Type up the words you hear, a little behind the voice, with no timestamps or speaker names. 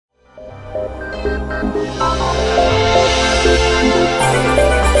नमस्कार,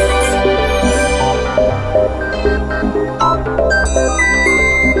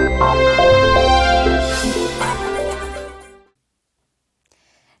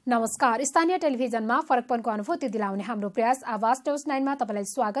 स्थानीय टेलिभिजनमा फरकपनको अनुभूति दिलाउने हाम्रो प्रयास आवास न्यूज 9 मा तपाईलाई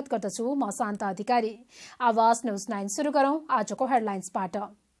स्वागत गर्दछु। म शान्ता अधिकारी। आवास न्यूज 9 सुरु गरौं आजको हेडलाइन्सबाट।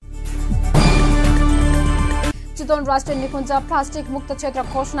 चितवन राष्ट्रिय निकुञ्ज प्लास्टिक मुक्त क्षेत्र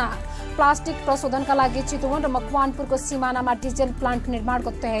घोषणा। प्लास्टिक प्रशोधनका लागि चितवन र मकवानपुरको सिमानामा डिजेल प्लान्ट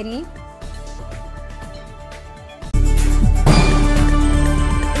निर्माणको तयारी।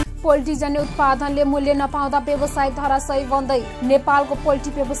 पोल्ट्री जन्य उत्पादनले मूल्य नपाउँदा व्यवसाय धराशयी बन्दै। नेपालको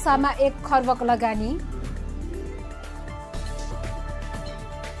पोल्ट्री व्यवसायमा 1 खर्बको लगानी।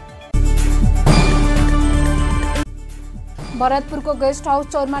 भरतपुरको गेस्ट हाउस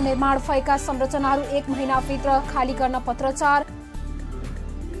चौरमा निर्माण भएका संरचनाहरू 1 महिनाभित्र खाली गर्न पत्राचार।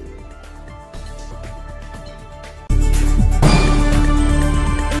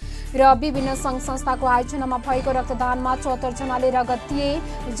 र विभिन्न संघ संस्थाको आयोजनामा भएको रक्तदानमा 74 जनाले रगत दिए।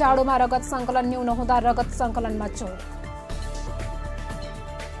 जाडोमा रगत संकलन न्यून हुँदा रगत संकलनमा चोट।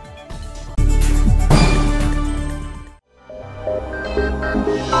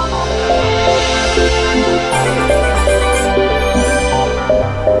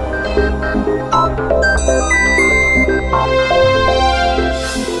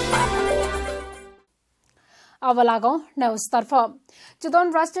 अब लागौं न्यूजतर्फ।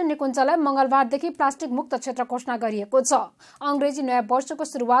 चितवन राष्ट्रिय निकुञ्जलाई मंगलबारदेखि प्लास्टिक मुक्त क्षेत्र घोषणा गरिएको छ। अंग्रेजी नयाँ वर्षको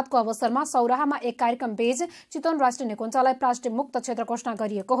शुरूआतको अवसरमा सौराहामा एक कार्यक्रम बीच चितवन राष्ट्रिय निकुञ्जलाई प्लास्टिक मुक्त क्षेत्र घोषणा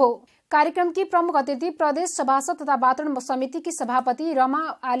गरिएको हो। कार्यक्रमकी प्रमुख अतिथि प्रदेश सभासद तथा वातावरण समितिकी सभापति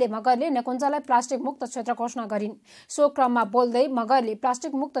रमा आले मगरले निकुञ्जलाई प्लास्टिक मुक्त क्षेत्र घोषणा गरिन्। सो क्रममा बोल्दै मगरले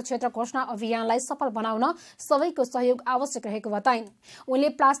प्लास्टिक मुक्त क्षेत्र घोषणा अभियानलाई सफल बनाउन सबैको सहयोग आवश्यक रहेको बताइन्। उनले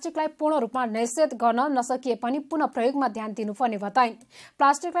प्लास्टिकलाई पूर्ण रूपमा निषेध गर्न नसकिए पनि पुनः प्रयोगमा ध्यान दिनुपर्ने बताइन्।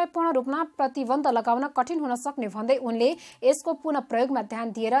 प्लास्टिकलाई पूर्ण रूपमा प्रतिबन्ध लगाउन कठिन हुन सक्ने भन्दै उनले यसको पुनः प्रयोगमा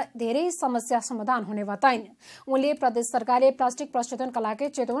ध्यान दिएर धेरै समस्या समाधान हुने बताइन्। उनले प्रदेश सरकारले प्लास्टिक प्रशोधनका लागि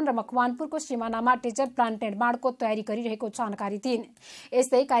चितवन र मकवानपुरको सिमानामा डिजेल प्लान्ट निर्माणको तयारी गरिरहेको जानकारी दिइन्।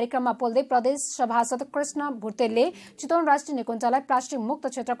 यस्तै कार्यक्रममा बोल्दै प्रदेश सभासद कृष्ण भुटेलले चितवन राष्ट्रिय निकुञ्जलाई प्लास्टिक मुक्त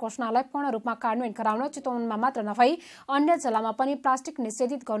क्षेत्र घोषणालाई पूर्ण रूपमा कार्यान्वयन गराउन चितवनमा मात्र नभई अन्य जिल्लामा पनि प्लास्टिक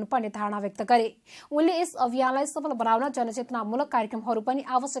निषेधित गर्नुपर्ने धारणा व्यक्त गरे। उनले यस अभियानलाई सफल बनाउन जनचेतनामूलक कार्यक्रमहरू पनि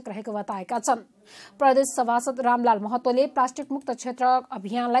आवश्यक रहेको बताएका छन्। प्रदेश सभासद रामलाल महतोले प्लास्टिक मुक्त क्षेत्र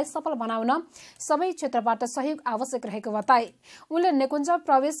अभियानलाई सफल बनाउन सबै क्षेत्रबाट सहयोग आवश्यक रहेको बताए। उनले निकुञ्ज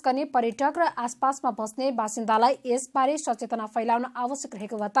प्रवेश गर्ने पर्यटक र आसपासमा बस्ने बासिन्दालाई यसबारे सचेतना फैलाउन आवश्यक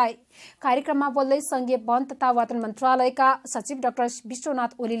रहेको बताए। कार्यक्रममा बोल्दै संघीय वन तथा वातावरण मन्त्रालयका सचिव डाक्टर विश्वनाथ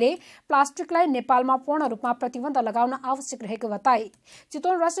ओलीले प्लास्टिकलाई नेपालमा पूर्ण रूपमा प्रतिबन्ध लगाउन आवश्यक रहेको बताए।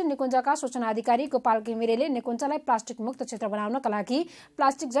 चितवन राष्ट्रिय निकुञ्जका सूचना अधिकारी गोपाल घिमिरेले निकुञ्जलाई प्लास्टिक मुक्त क्षेत्र बनाउनका लागि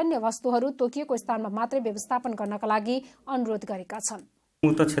प्लास्टिक जन्य वस्तुहरू तोकिएको स्थानमा मात्रै व्यवस्थापन गर्नका लागि अनुरोध गरेका छन्।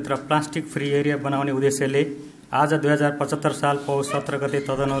 मुक्त क्षेत्र प्लास्टिक फ्री एरिया बनाउने उद्देश्यले आज 2075 साल पौष 17 गते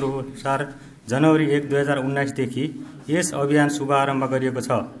तदनुसार जनवरी 1, 2019 देखि यस अभियान शुभारम्भ गरिएको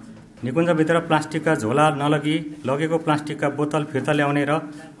छ। निकुञ्जभित्र प्लास्टिकका झोला नलगी लगेको प्लास्टिकका बोतल फिर्ता ल्याउने र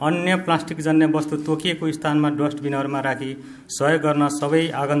अन्य प्लास्टिक जन्य वस्तु तोकिएको स्थानमा डस्टबिनहरूमा राखी सहयोग गर्न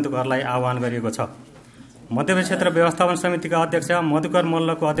सबै आगन्तुकहरूलाई आह्वान गरिएको छ। मध्यवर्ती क्षेत्र व्यवस्थापन समितिका अध्यक्ष मधुकर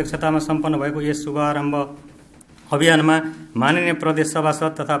मल्लको अध्यक्षतामा सम्पन्न भएको यस शुभारम्भ अभियानमा माननीय प्रदेश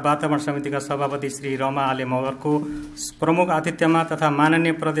सभासद तथा वातावरण समितिका सभापति श्री रमा आले मगरको प्रमुख आतिथ्यमा तथा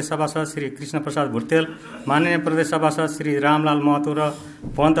माननीय प्रदेश सभासद श्री कृष्ण प्रसाद भुटेल, माननीय प्रदेश सभासद श्री रामलाल महतो र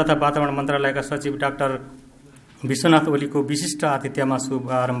वन तथा वातावरण मन्त्रालयका सचिव डाक्टर विश्वनाथ ओलीको विशिष्ट आतिथ्यमा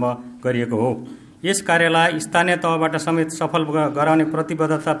शुभारम्भ गरिएको हो। यस कार्यलाई स्थानीय तहबाट समेत सफल गराउने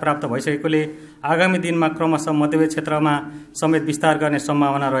प्रतिबद्धता प्राप्त भइसकेकोले आगामी दिनमा क्रमशः मध्यवर्ती क्षेत्रमा समेत विस्तार गर्ने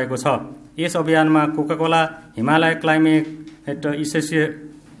सम्भावना रहेको छ। यस अभियानमा कोकाकोला, हिमालय क्लाइमेट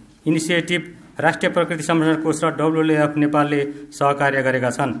इनिसिएटिभ, राष्ट्रिय प्रकृति संरक्षण कोष र WWF नेपालले सहकार्य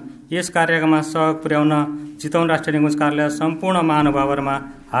गरेका छन्। यस कार्यक्रममा सहयोग पुर्याउन चितवन राष्ट्रिय निकुञ्ज कार्यालय सम्पूर्ण महानुभावहरूमा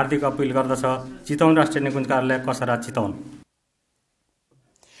हार्दिक अपिल गर्दछ। चितवन राष्ट्रिय निकुञ्ज कार्यालय कसरा चितवन।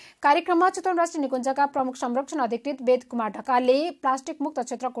 कार्यक्रममा चितवन राष्ट्रिय निकुञ्जका प्रमुख संरक्षण अधिकृत वेद कुमार ढकालले प्लास्टिक मुक्त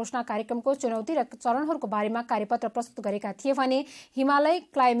क्षेत्र घोषणा कार्यक्रमको चुनौती र चरणहरूको बारेमा कार्यपत्र प्रस्तुत गरेका थिए भने हिमालय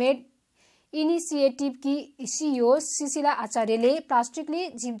क्लाइमेट इनिसिएटिभकी सिइओ सुशीला आचार्यले प्लास्टिकले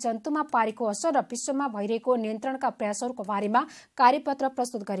जीवजन्तुमा पारेको असर र विश्वमा भइरहेको नियन्त्रणका प्रयासहरूको बारेमा कार्यपत्र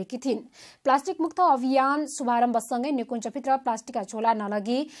प्रस्तुत गरेकी थिइन्। प्लास्टिक मुक्त अभियान शुभारम्भसँगै निकुञ्जभित्र प्लास्टिकका झोला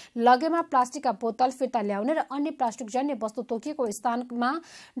नलगी लगेमा प्लास्टिकका बोतल फिर्ता ल्याउने र अन्य प्लास्टिक जन्य वस्तु तोकिएको स्थानमा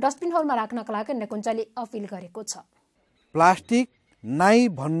डस्टबिनहरूमा राख्नका लागि निकुञ्जले अपिल गरेको छ। प्लास्टिक नाइ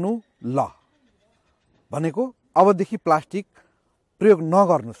भन्नु ल, भनेको अबदेखि प्लास्टिक प्रयोग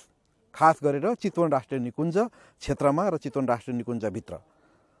नगर्नुस्, खास गरेर चितवन राष्ट्रिय निकुञ्ज क्षेत्रमा र चितवन राष्ट्रिय निकुञ्जभित्र।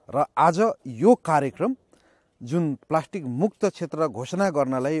 र आज यो कार्यक्रम जुन प्लास्टिक मुक्त क्षेत्र घोषणा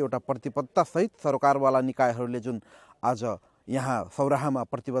गर्नलाई एउटा प्रतिबद्धतासहित सरकारवाला निकायहरूले जुन आज यहाँ सौराहामा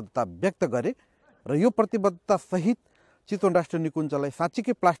प्रतिबद्धता व्यक्त गरे र यो प्रतिबद्धतासहित चितवन राष्ट्रिय निकुञ्जलाई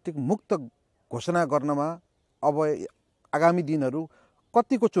साँच्चीकै प्लास्टिक मुक्त घोषणा गर्नमा अब आगामी दिनहरू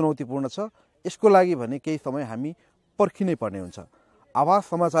कतिको चुनौतीपूर्ण छ, यसको लागि भने केही समय हामी पर्खिनै पर्ने हुन्छ। आवाज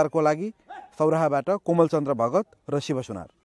समाचारको लागि सौराहाबाट कोमल चन्द्र भगत र शिव सुनार।